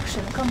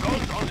 Construction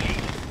complete. Guns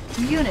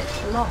unleashed. Unit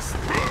lost.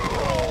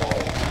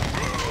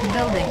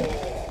 Building.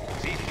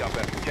 Siege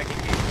chopper checking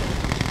in.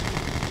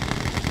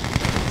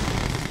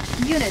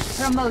 Unit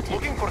promoted.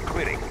 Looking for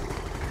clearing.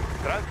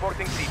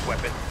 Transporting siege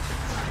weapon.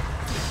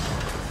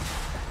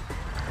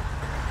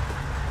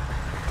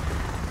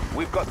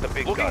 We've got the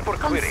big gun. Looking for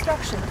clearing.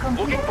 Construction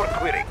complete. Looking for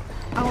clearing.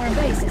 Our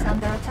base is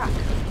under attack.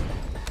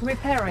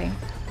 Repairing.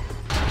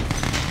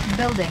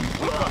 Building.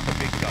 We've got the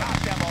big gun.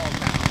 Them all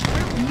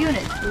down.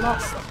 Unit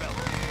lost.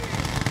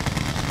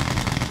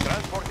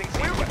 Transporting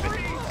siege weapon.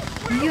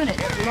 Unit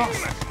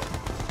lost.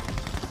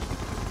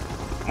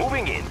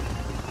 Moving in.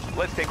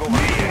 Let's take over the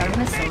Nuclear area.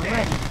 missile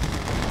ready.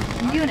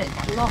 Unit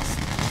lost.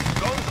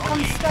 Guns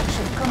unleashed.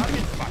 Construction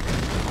complete.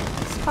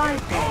 Spy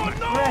plane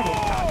ready.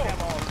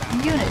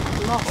 Unit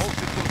All lost.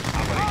 systems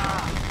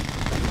operational.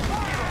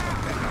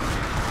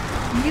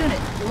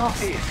 Unit lost.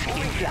 This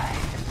in flight.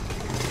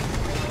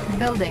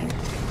 Building.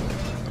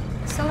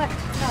 Select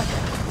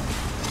target.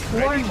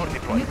 Warning,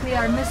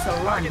 nuclear missile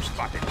Target launched.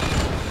 spotted.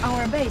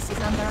 Our base is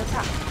under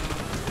attack.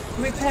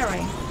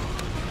 Repairing.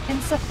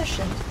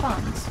 Insufficient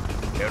funds.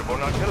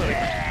 Airborne artillery.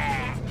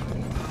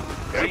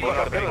 Airborne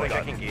artillery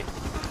checking in.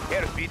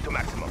 Airspeed to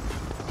maximum.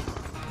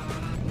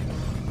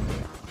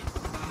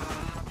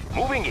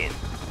 Moving in.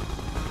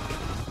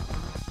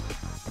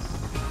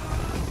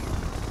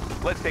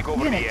 Let's take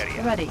over Unit the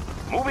area. ready.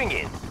 Moving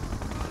in.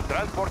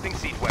 Transporting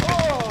siege weapon.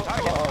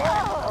 Target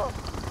spotted.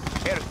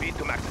 Airspeed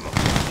to maximum.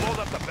 Load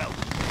up the belt.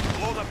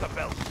 Load up the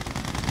belt.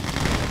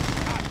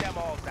 Got them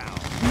all down.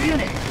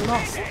 Unit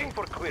lost. Looking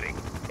for clearing.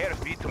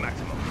 Airspeed to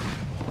maximum.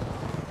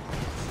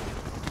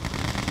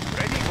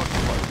 Ready for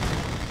deployment.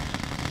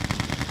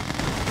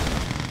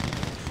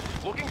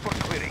 Looking for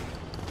clearing.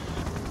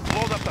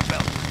 Load up the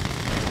belt.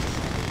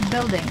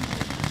 Building.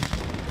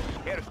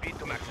 Airspeed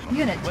to maximum.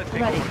 Unit Let's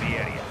take ready. over the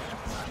area.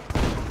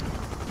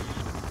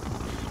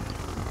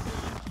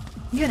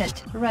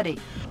 Unit ready.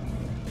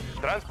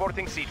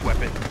 Transporting siege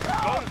weapon.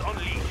 Guns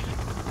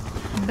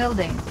unleashed.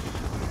 Building.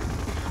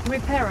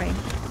 Repairing.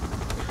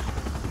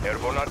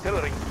 Airborne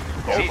artillery.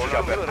 Siege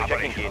chopper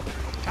checking in.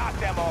 Shot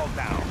them all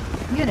down.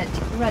 Unit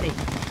ready.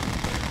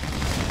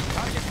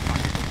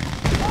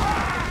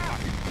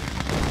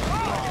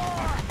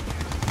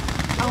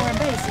 Our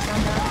base is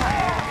under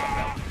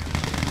attack.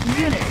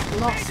 Unit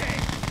lost.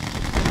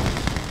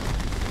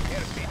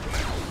 Airspeed to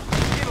maximum.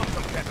 Give them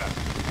some pepper.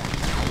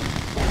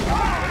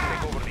 Let's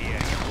take over the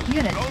area.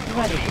 Unit Guns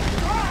ready.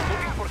 unleashed.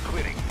 Looking for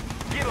clearing.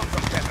 Give them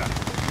some pepper.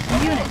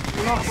 Unit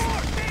lost.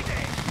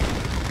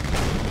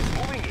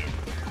 Moving in.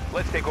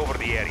 Let's take over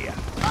the area.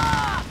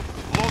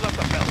 Load up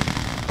the belt.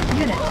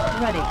 Unit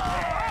ready.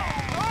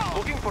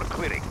 Looking for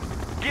clearing.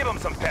 Give them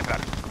some pepper.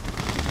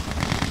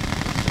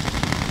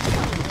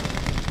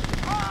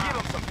 Give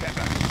them some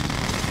pepper.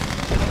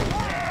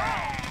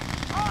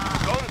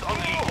 Guns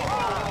unleashed.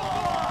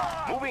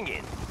 Moving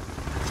in.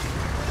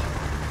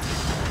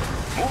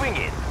 Moving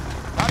in.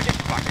 Target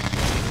spotted.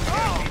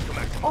 Airspeed to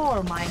maximum.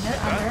 Ore miner under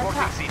Transporting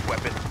attack. siege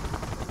weapon.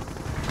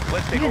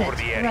 Let's take Unit over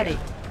the area. ready.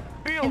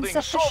 Building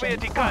Insufficient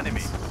Soviet economy.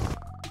 funds.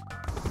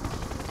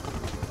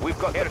 We've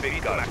got the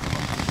big gun.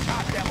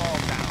 Shot them all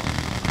down.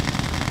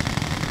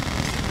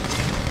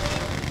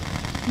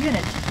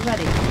 Unit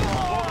ready.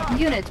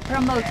 Unit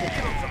promoted.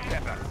 Some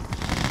pepper.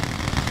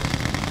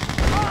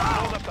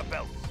 Load up the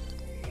belt.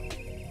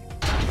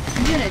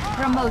 Unit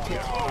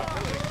promoted.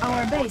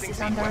 Our base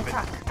is under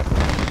attack.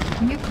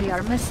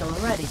 Nuclear missile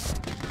ready.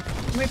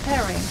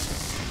 Repairing.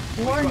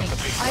 Warning,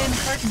 iron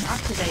curtain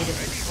activated.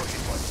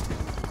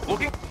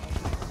 Looking.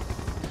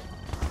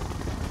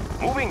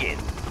 Moving in.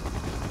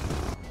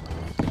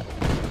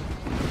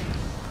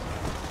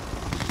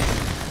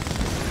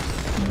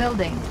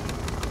 Building.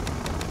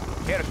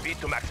 Airspeed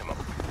to maximum.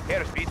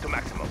 Airspeed to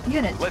maximum.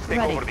 Unit Let's take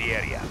ready. over the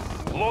area.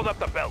 Load up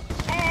the belt.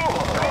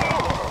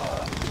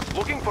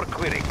 Looking for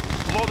clearing.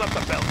 Load up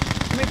the belt.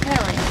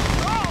 Repairing.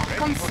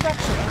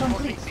 Construction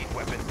complete. Seat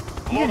weapon.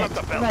 Load Unit up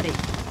the belt. ready.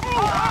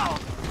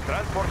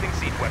 Transporting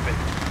seat weapon.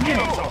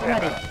 Unit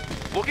ready.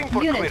 Looking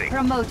for Unit clearing.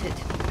 promoted.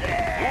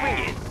 Moving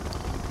in.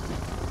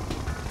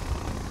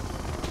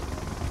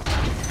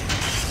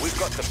 We've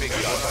got the big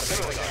gun.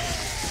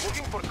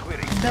 Looking for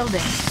clearing.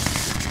 Building.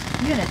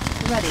 Unit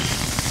ready.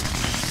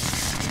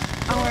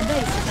 Our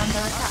base is under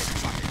attack.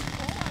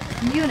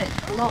 Unit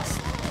lost.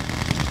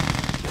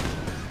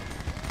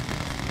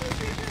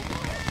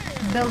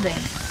 Building.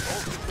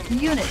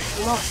 Unit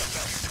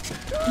lost.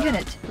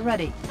 Unit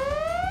ready.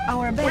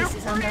 Our base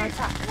is under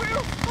attack.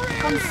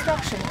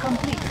 Construction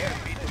complete.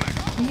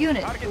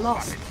 Unit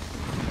lost.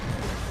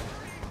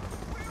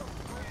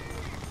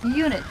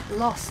 Unit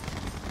lost.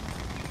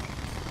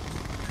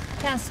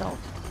 Cancelled.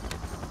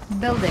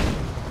 Building.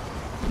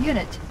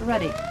 Unit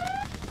ready.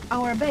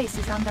 Our base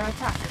is under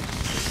attack.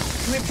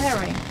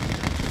 Repairing.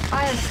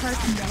 Iron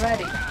curtain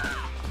ready.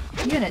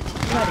 Unit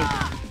ready.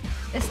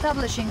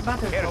 Establishing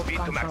battlefield Airspeed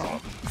to control.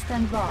 maximum.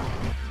 Stand by.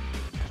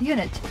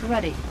 Unit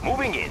ready.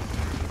 Moving in.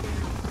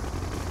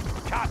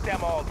 Chop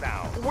them all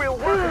down. We'll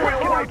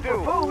work with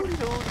you for food.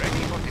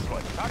 Ready for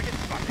deploy. Target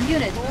spotted.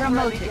 Unit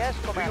promoted. Yes,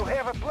 do you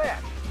have a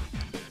plan?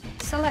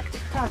 Select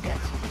target.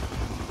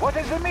 What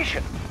is the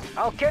mission?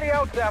 I'll carry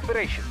out the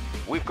operation.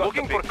 We've got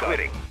Looking the big for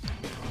clearing.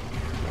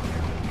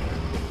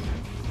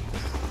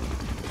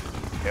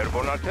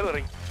 Airborne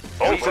artillery.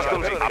 All Airborne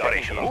systems artillery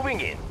operational. Moving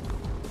in.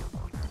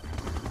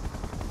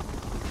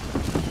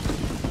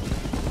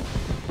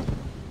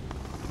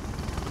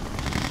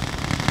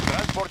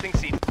 Transporting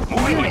seat.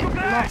 Moving Unit in.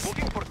 lost.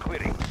 Looking for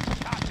clearing.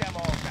 Shot them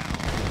all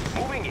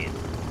down. Moving in.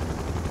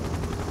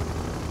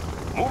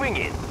 Moving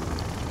in.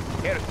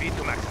 Airspeed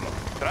to maximum.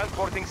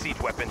 Transporting siege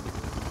weapon.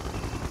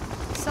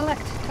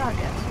 Select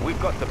target.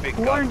 We've got the big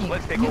Warning. gun.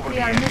 Let's take over the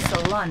Nuclear area.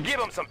 missile launched. Give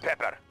them some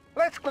pepper.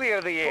 Let's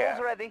clear the air.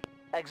 Tools ready.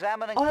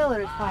 Examining. Oil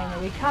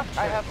refinery captured.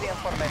 I have the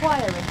information.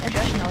 Acquiring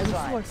additional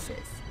design.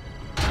 resources.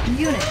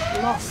 Unit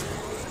lost.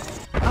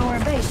 Our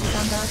base is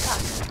under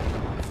attack.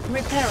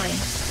 Repairing.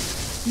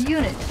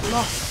 Unit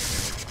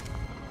lost.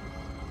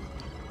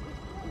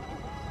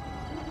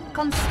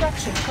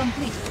 Construction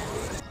complete.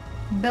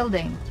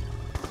 Building.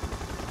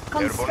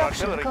 Construction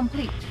artillery.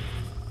 complete.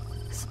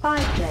 Spy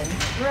plane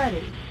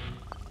ready.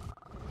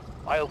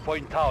 I'll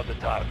point out the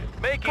target.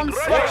 Making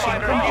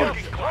Construction right.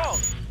 complete.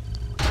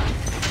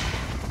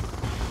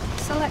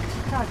 Select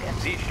target.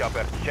 Siege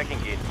chopper checking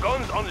in.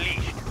 Guns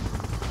unleashed.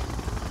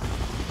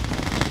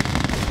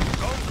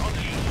 Guns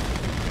unleashed.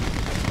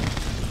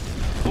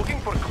 Looking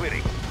for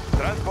clearing.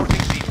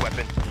 Transporting siege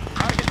weapon.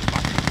 Target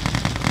spotted.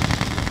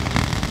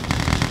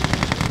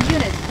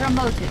 Unit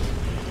promoted.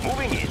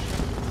 Moving in.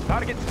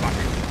 Target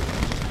spotted.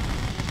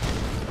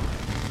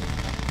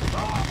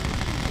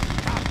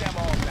 Chop them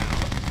all down.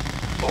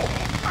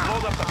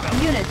 Load up the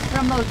belt. Unit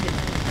promoted.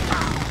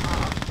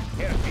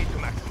 Airspeed to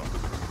maximum.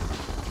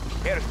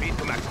 Airspeed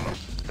to maximum.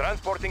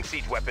 Transporting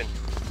siege weapon.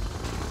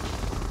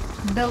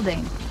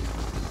 Building.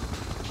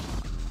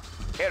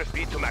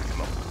 Airspeed to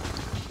maximum.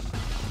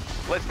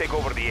 Let's take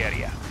over the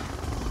area.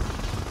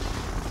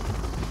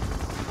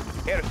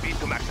 Airspeed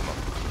to maximum.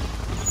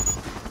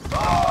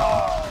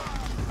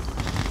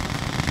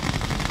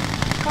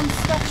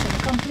 Construction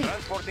complete.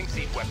 Transporting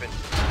siege weapon.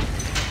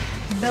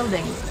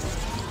 Building.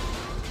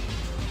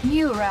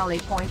 New rally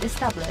point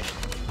established.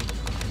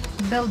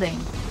 Building.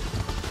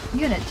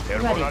 Unit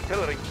Airborne ready.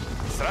 artillery.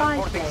 Spy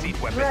Transporting plane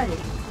siege weapon. ready.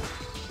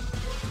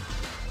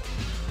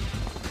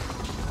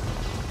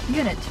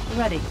 Unit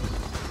ready.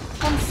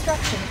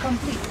 Construction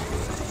complete.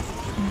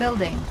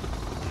 Building.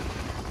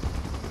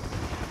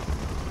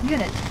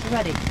 Unit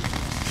ready.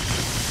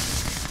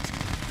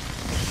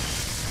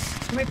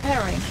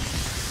 Repairing.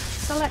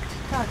 Select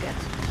target.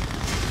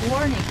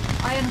 Warning.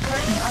 Iron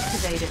curtain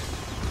activated.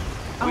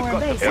 We've Our got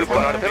base the is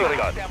airborne under artillery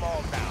attack.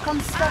 gun.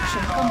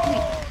 Construction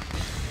complete.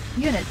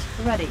 Unit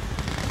ready.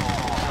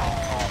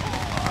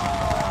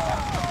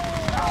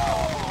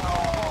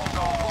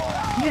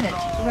 Unit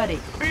ready.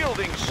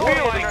 Building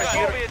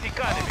Soviet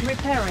economy.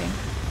 Repairing.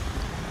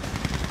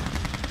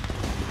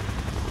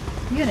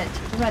 Unit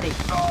ready.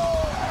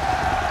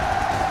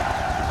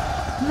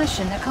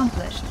 Mission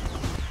accomplished.